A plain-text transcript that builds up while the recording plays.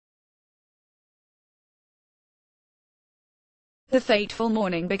The fateful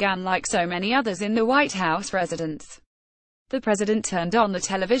morning began like so many others in the White House residence. The president turned on the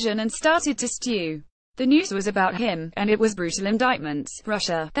television and started to stew. The news was about him, and it was brutal indictments.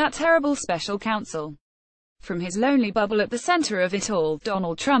 Russia, that terrible special counsel. From his lonely bubble at the center of it all,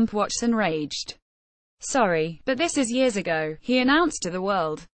 Donald Trump watched and raged. "Sorry, but this is years ago," he announced to the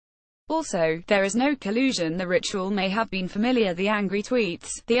world. Also, there is no collusion. The ritual may have been familiar, the angry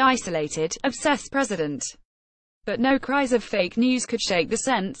tweets, the isolated, obsessed president. But no cries of fake news could shake the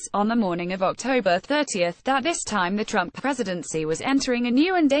sense, on the morning of October 30th, that this time the Trump presidency was entering a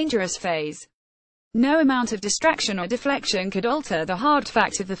new and dangerous phase. No amount of distraction or deflection could alter the hard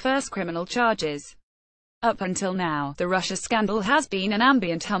fact of the first criminal charges. Up until now, the Russia scandal has been an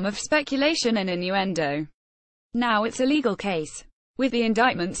ambient hum of speculation and innuendo. Now it's a legal case, with the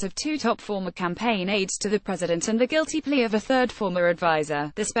indictments of two top former campaign aides to the president and the guilty plea of a third former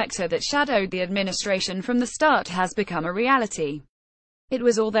advisor. The specter that shadowed the administration from the start has become a reality. It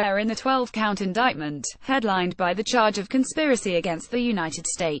was all there in the 12-count indictment, headlined by the charge of conspiracy against the United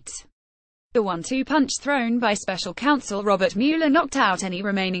States. The one-two punch thrown by special counsel Robert Mueller knocked out any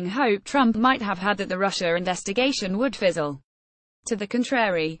remaining hope Trump might have had that the Russia investigation would fizzle. To the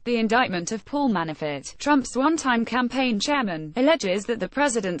contrary, the indictment of Paul Manafort, Trump's one-time campaign chairman, alleges that the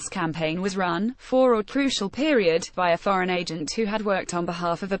president's campaign was run, for a crucial period, by a foreign agent who had worked on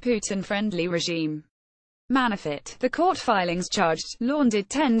behalf of a Putin-friendly regime. Manafort, the court filings charged, laundered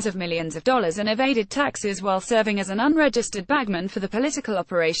tens of millions of dollars and evaded taxes while serving as an unregistered bagman for the political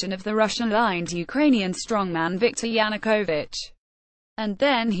operation of the Russian-aligned Ukrainian strongman Viktor Yanukovych. And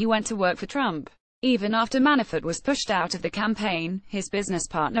then he went to work for Trump. Even after Manafort was pushed out of the campaign, his business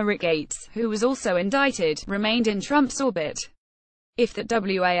partner Rick Gates, who was also indicted, remained in Trump's orbit. If that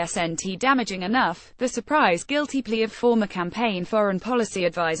wasn't damaging enough, the surprise guilty plea of former campaign foreign policy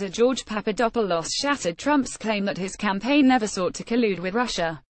advisor George Papadopoulos shattered Trump's claim that his campaign never sought to collude with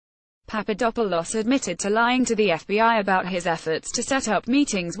Russia. Papadopoulos admitted to lying to the FBI about his efforts to set up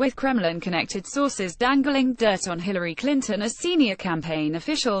meetings with Kremlin-connected sources, dangling dirt on Hillary Clinton as senior campaign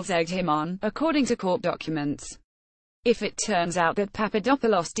officials egged him on, according to court documents. If it turns out that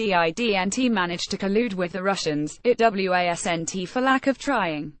Papadopoulos didn't manage to collude with the Russians, it wasn't for lack of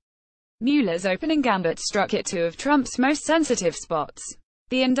trying. Mueller's opening gambit struck at two of Trump's most sensitive spots.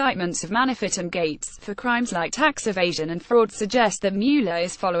 The indictments of Manafort and Gates, for crimes like tax evasion and fraud, suggest that Mueller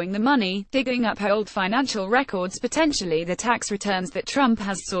is following the money, digging up old financial records, potentially the tax returns that Trump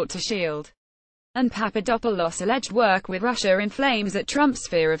has sought to shield. And Papadopoulos' alleged work with Russia inflames at Trump's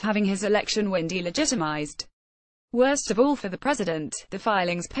fear of having his election win delegitimized. Worst of all for the president, the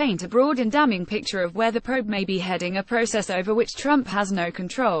filings paint a broad and damning picture of where the probe may be heading, a process over which Trump has no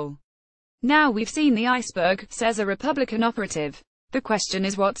control. "Now we've seen the iceberg," says a Republican operative. "The question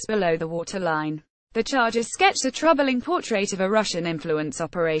is what's below the waterline." The charges sketched a troubling portrait of a Russian influence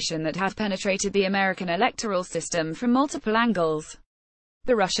operation that had penetrated the American electoral system from multiple angles.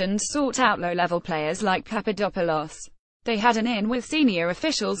 The Russians sought out low-level players like Papadopoulos. They had an in with senior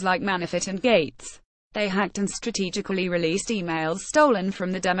officials like Manafort and Gates. They hacked and strategically released emails stolen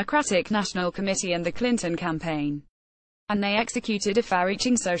from the Democratic National Committee and the Clinton campaign. And they executed a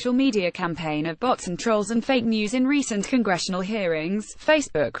far-reaching social media campaign of bots and trolls and fake news. In recent congressional hearings,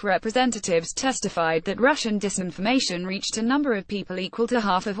 Facebook representatives testified that Russian disinformation reached a number of people equal to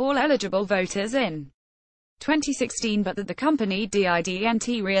half of all eligible voters in 2016, but that the company didn't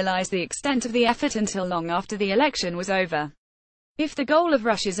realize the extent of the effort until long after the election was over. If the goal of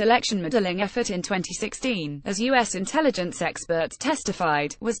Russia's election meddling effort in 2016, as U.S. intelligence experts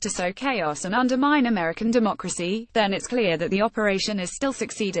testified, was to sow chaos and undermine American democracy, then it's clear that the operation is still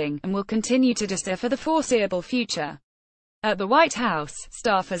succeeding, and will continue to do so for the foreseeable future. At the White House,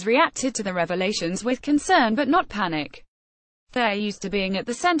 staff has reacted to the revelations with concern but not panic. They're used to being at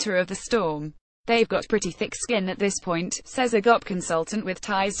the center of the storm. They've got pretty thick skin at this point, says a GOP consultant with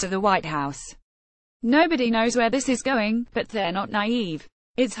ties to the White House. Nobody knows where this is going, but they're not naive.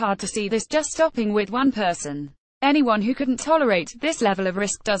 It's hard to see this just stopping with one person. Anyone who couldn't tolerate this level of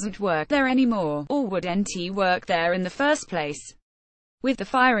risk doesn't work there anymore, or wouldn't work there in the first place. With the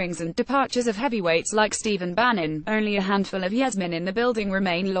firings and departures of heavyweights like Stephen Bannon, only a handful of yes-men in the building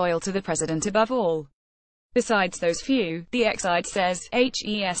remain loyal to the president above all. Besides those few, the ex-side says,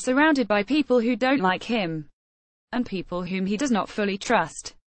 he's surrounded by people who don't like him, and people whom he does not fully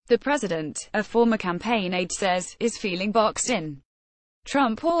trust. The president, a former campaign aide says, is feeling boxed in.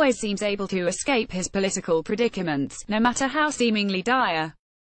 Trump always seems able to escape his political predicaments, no matter how seemingly dire.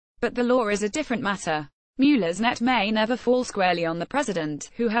 But the law is a different matter. Mueller's net may never fall squarely on the president,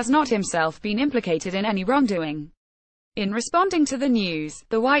 who has not himself been implicated in any wrongdoing. In responding to the news,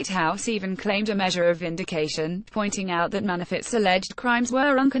 the White House even claimed a measure of vindication, pointing out that none of its alleged crimes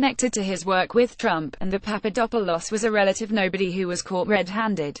were unconnected to his work with Trump, and that Papadopoulos was a relative nobody who was caught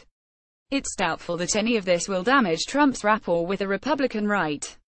red-handed. It's doubtful that any of this will damage Trump's rapport with the Republican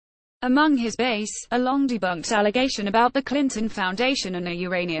right. Among his base, a long-debunked allegation about the Clinton Foundation and a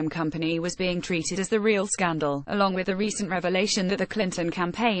uranium company was being treated as the real scandal, along with the recent revelation that the Clinton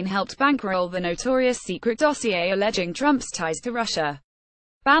campaign helped bankroll the notorious secret dossier alleging Trump's ties to Russia.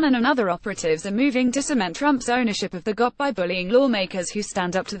 Bannon and other operatives are moving to cement Trump's ownership of the GOP by bullying lawmakers who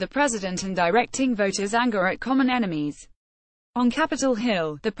stand up to the president and directing voters' anger at common enemies. On Capitol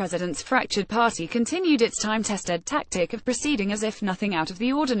Hill, the president's fractured party continued its time-tested tactic of proceeding as if nothing out of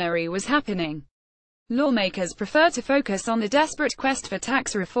the ordinary was happening. Lawmakers prefer to focus on the desperate quest for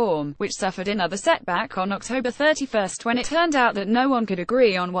tax reform, which suffered another setback on October 31 when it turned out that no one could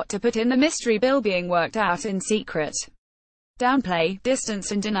agree on what to put in the mystery bill being worked out in secret. Downplay,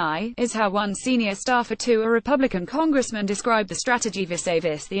 distance and deny, is how one senior staffer to a Republican congressman described the strategy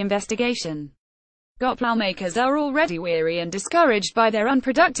vis-a-vis the investigation. GOP lawmakers are already weary and discouraged by their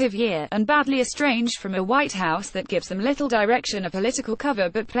unproductive year, and badly estranged from a White House that gives them little direction or political cover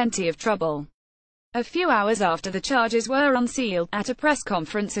but plenty of trouble. A few hours after the charges were unsealed, at a press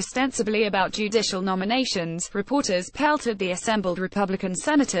conference ostensibly about judicial nominations, reporters pelted the assembled Republican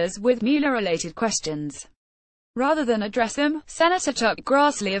senators with Mueller-related questions. Rather than address them, Senator Chuck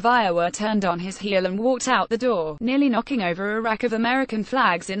Grassley of Iowa turned on his heel and walked out the door, nearly knocking over a rack of American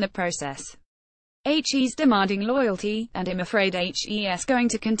flags in the process. HE's demanding loyalty, and I'm afraid HE's going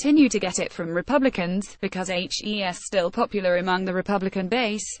to continue to get it from Republicans, because HE's still popular among the Republican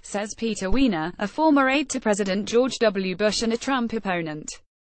base, says Peter Wiener, a former aide to President George W. Bush and a Trump opponent.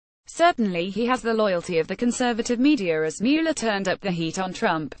 Certainly he has the loyalty of the conservative media. As Mueller turned up the heat on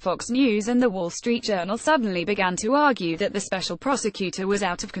Trump, Fox News and the Wall Street Journal suddenly began to argue that the special prosecutor was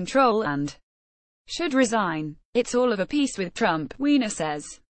out of control and should resign. It's all of a piece with Trump, Wiener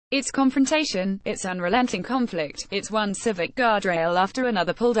says. It's confrontation, it's unrelenting conflict, it's one civic guardrail after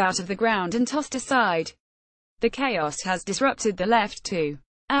another pulled out of the ground and tossed aside. The chaos has disrupted the left too.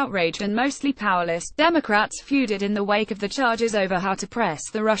 Outraged and mostly powerless, Democrats feuded in the wake of the charges over how to press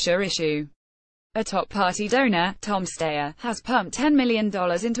the Russia issue. A top party donor, Tom Steyer, has pumped $10 million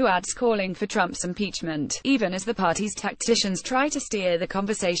into ads calling for Trump's impeachment, even as the party's tacticians try to steer the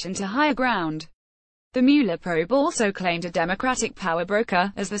conversation to higher ground. The Mueller probe also claimed a Democratic power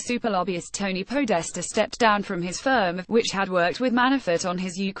broker, as the super lobbyist Tony Podesta stepped down from his firm, which had worked with Manafort on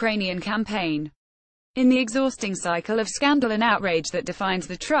his Ukrainian campaign. In the exhausting cycle of scandal and outrage that defines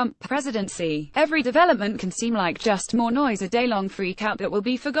the Trump presidency, every development can seem like just more noise, a day-long freakout that will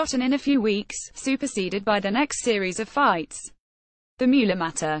be forgotten in a few weeks, superseded by the next series of fights. The Mueller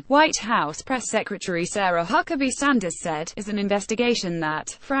matter, White House Press Secretary Sarah Huckabee Sanders said, is an investigation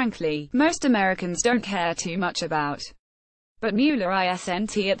that, frankly, most Americans don't care too much about. But Mueller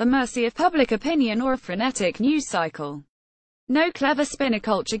isn't at the mercy of public opinion or a frenetic news cycle. No clever spin or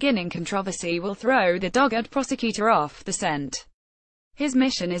culture-ginning controversy will throw the dogged prosecutor off the scent. His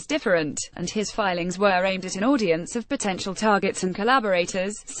mission is different, and his filings were aimed at an audience of potential targets and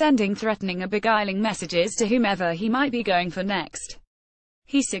collaborators, sending threatening or beguiling messages to whomever he might be going for next.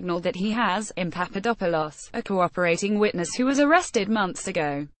 He signaled that he has, in Papadopoulos, a cooperating witness who was arrested months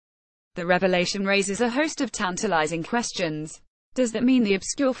ago. The revelation raises a host of tantalizing questions. Does that mean the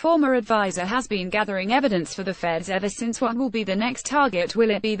obscure former advisor has been gathering evidence for the feds ever since? What will be the next target? Will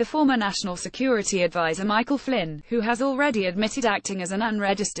it be the former National Security Advisor Michael Flynn, who has already admitted acting as an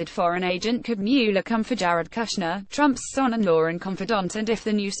unregistered foreign agent? Could Mueller come for Jared Kushner, Trump's son-in-law and confidant? And if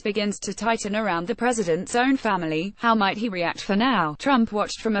the noose begins to tighten around the president's own family, how might he react? For now, Trump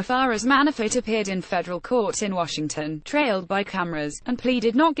watched from afar as Manafort appeared in federal court in Washington, trailed by cameras, and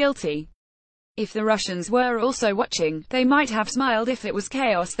pleaded not guilty. If the Russians were also watching, they might have smiled if it was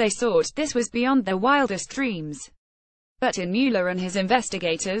chaos they sought. This was beyond their wildest dreams. But in Mueller and his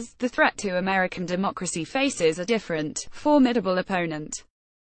investigators, the threat to American democracy faces a different, formidable opponent.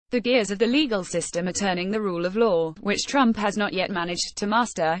 The gears of the legal system are turning. The rule of law, which Trump has not yet managed to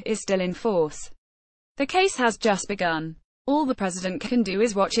master, is still in force. The case has just begun. All the president can do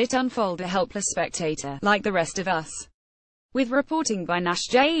is watch it unfold, a helpless spectator, like the rest of us. With reporting by Nash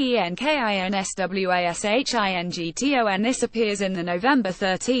Jenkinswashington. This appears in the November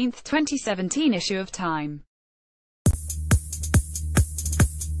 13, 2017 issue of Time.